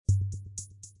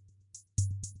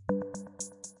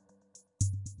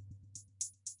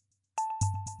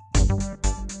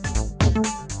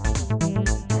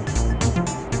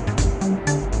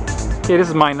Okay, this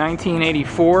is my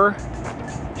 1984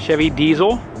 Chevy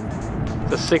diesel.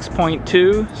 It's a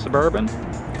 6.2 Suburban.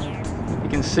 You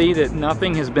can see that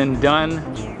nothing has been done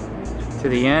to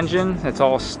the engine. It's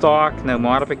all stock, no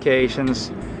modifications,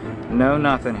 no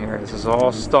nothing here. This is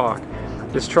all stock.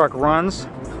 This truck runs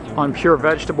on pure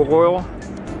vegetable oil,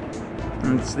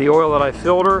 and it's the oil that I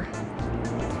filter.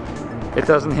 It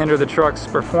doesn't hinder the truck's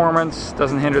performance,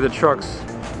 doesn't hinder the truck's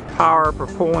power,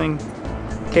 propelling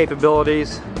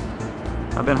capabilities.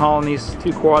 I've been hauling these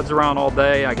two quads around all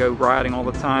day. I go riding all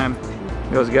the time.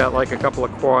 It's got like a couple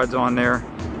of quads on there,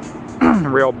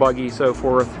 rail buggy, so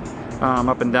forth.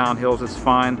 Up and down hills, it's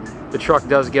fine. The truck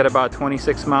does get about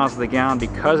 26 miles to the gallon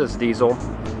because it's diesel.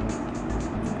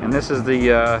 And this is the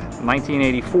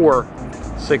 1984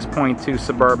 6.2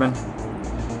 Suburban.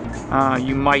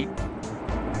 You might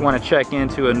want to check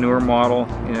into a newer model,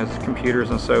 you know, computers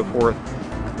and so forth.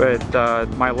 But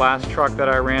my last truck that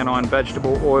I ran on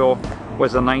vegetable oil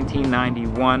was a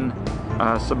 1991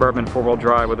 Suburban 4-wheel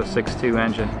drive with a 6.2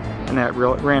 engine, and that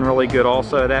ran really good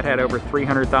also. That had over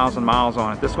 300,000 miles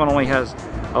on it. This one only has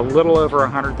a little over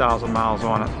 100,000 miles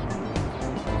on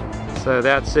it. So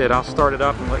that's it. I'll start it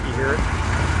up and let you hear it.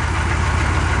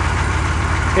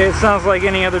 Okay, it sounds like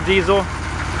any other diesel.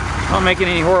 Not making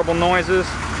any horrible noises.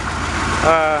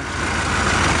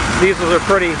 Diesels are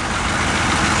pretty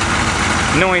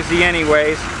noisy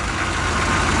anyways,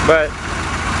 but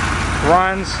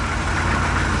runs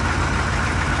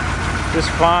just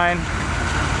fine.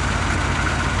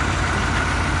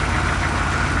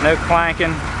 No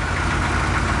clanking.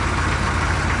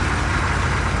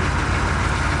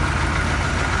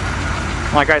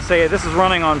 Like I say, this is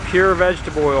running on pure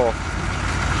vegetable oil.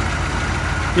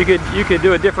 You could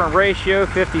do a different ratio,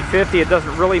 50-50. It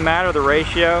doesn't really matter the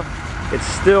ratio. It's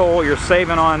still, you're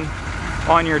saving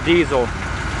on your diesel.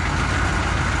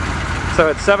 So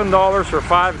at $7 for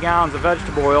 5 gallons of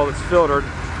vegetable oil that's filtered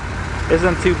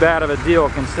isn't too bad of a deal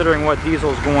considering what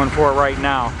diesel's going for right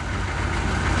now.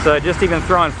 So just even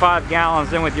throwing 5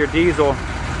 gallons in with your diesel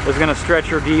is going to stretch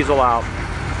your diesel out.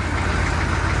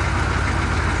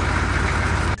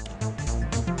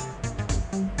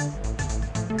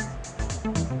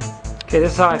 Okay,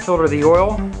 this is how I filter the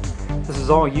oil. This is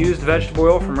all used vegetable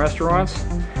oil from restaurants.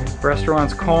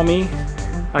 Restaurants call me,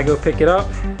 I go pick it up,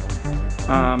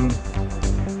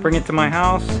 bring it to my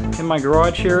house, in my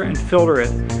garage here, and filter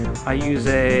it. I use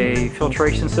a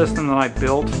filtration system that I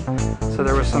built, so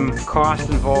there was some cost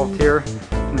involved here,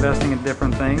 investing in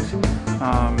different things.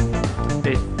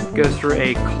 It goes through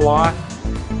a cloth,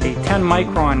 a 10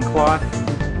 micron cloth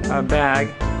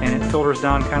bag, and it filters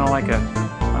down kind of like an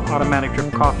automatic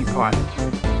drip coffee pot.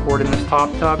 Pour it in this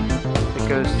top tub. It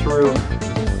goes through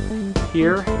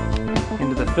here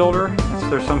into the filter. So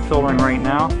there's some filtering right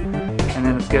now, and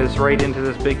then it goes right into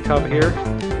this big tub here,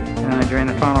 and then I drain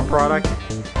the final product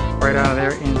right out of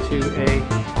there into a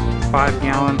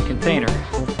 5-gallon container,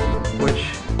 which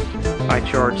I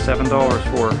charge $7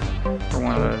 for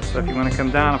one of those. So if you want to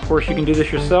come down, of course you can do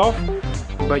this yourself,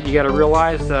 but you got to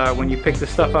realize when you pick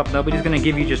this stuff up, nobody's going to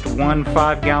give you just one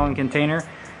 5-gallon container.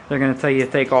 They're going to tell you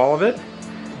to take all of it,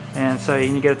 and so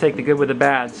you got to take the good with the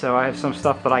bad. So I have some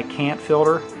stuff that I can't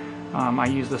filter. I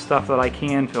use the stuff that I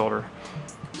can filter.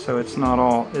 So it's not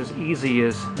all as easy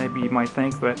as maybe you might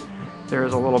think, but there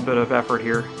is a little bit of effort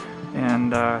here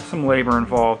and some labor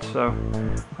involved. So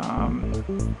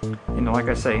you know, like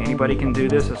I say, anybody can do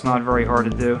this. It's not very hard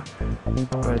to do,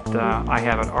 but I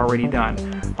have it already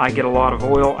done. I get a lot of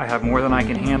oil. I have more than I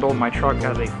can handle. My truck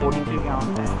has a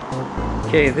 42-gallon tank.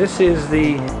 Okay, this is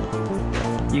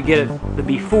you get it, the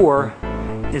before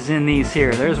is in these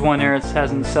here. There's one there, it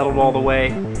hasn't settled all the way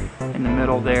in the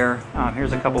middle there.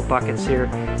 Here's a couple buckets here.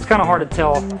 It's kind of hard to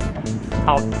tell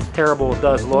how terrible it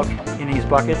does look in these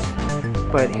buckets,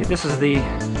 but this is the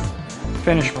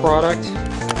finished product,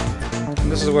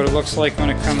 and this is what it looks like when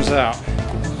it comes out.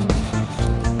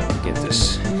 Get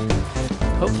this.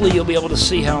 Hopefully you'll be able to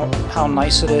see how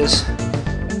nice it is,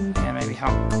 and maybe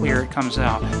how clear it comes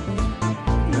out.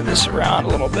 Move this around a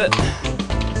little bit.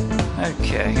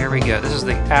 Okay, here we go. This is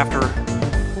the after.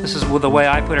 This is the way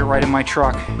I put it right in my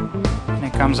truck, and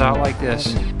it comes out like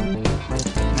this.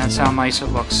 And that's how nice it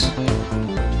looks.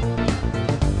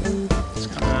 It's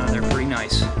coming out of there pretty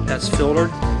nice. That's filtered.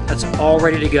 That's all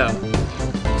ready to go.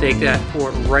 Take that,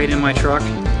 pour it right in my truck,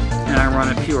 and I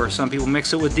run it pure. Some people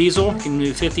mix it with diesel. You can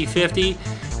do 50-50.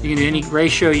 You can do any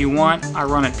ratio you want. I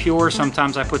run it pure.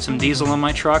 Sometimes I put some diesel in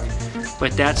my truck,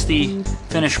 but that's the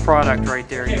finished product right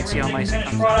there. You can see how nice it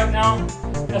comes out. Product now.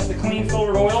 That's the clean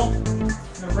filtered oil. I'm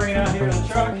gonna bring it out here to the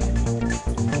truck.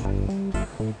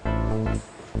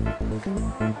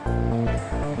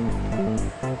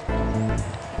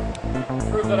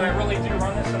 prove that I really do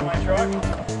run this in my truck.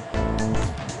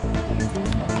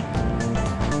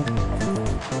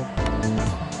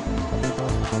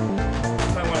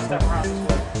 Might want to step around this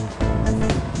way.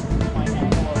 My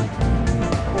angle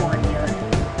of pouring here.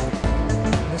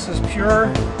 This is pure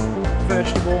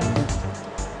vegetable.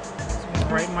 It's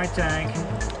right in my tank.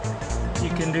 You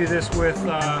can do this with,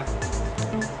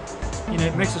 you know,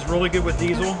 it mixes really good with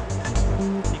diesel.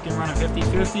 You can run a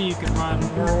 50-50, you can run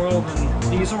more oil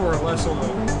than diesel or less oil.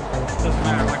 Doesn't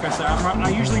matter. Like I said, I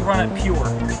usually run it pure.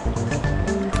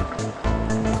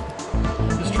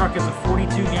 This truck is a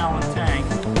 42-gallon tank.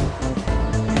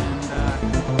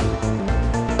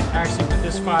 And actually with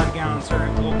this 5-gallon serve,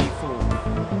 it will be full.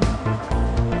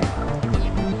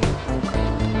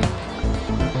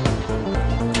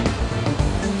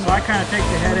 So I kind of take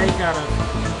the headache out of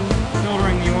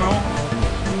filtering the oil.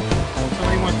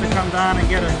 Somebody wants to come down and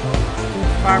get a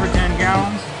 5 or 10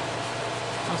 gallons.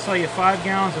 I'll sell you 5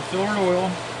 gallons of filtered oil.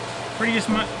 Pretty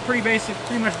much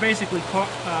basically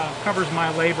covers my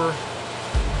labor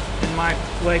and my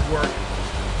legwork,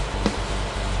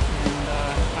 and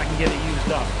I can get it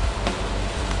used up.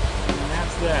 And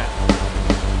that's that.